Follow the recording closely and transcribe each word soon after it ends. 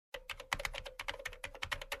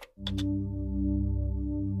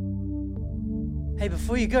Hey,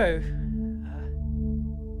 before you go,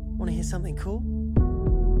 want to hear something cool?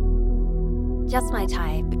 Just My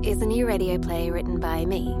Type is a new radio play written by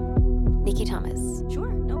me, Nikki Thomas.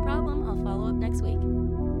 Sure, no problem. I'll follow up next week.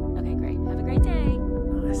 Okay, great. Have a great day.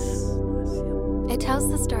 Nice, yeah. It tells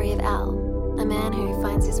the story of Al, a man who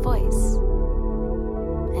finds his voice,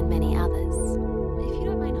 and many others. If you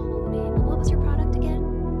don't mind holding, what was your product again?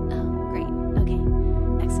 Oh, great. Okay,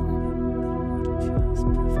 excellent. Just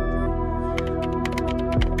perfectly.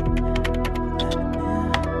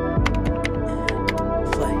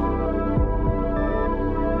 Play.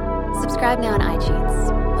 Subscribe now on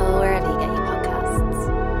iTunes.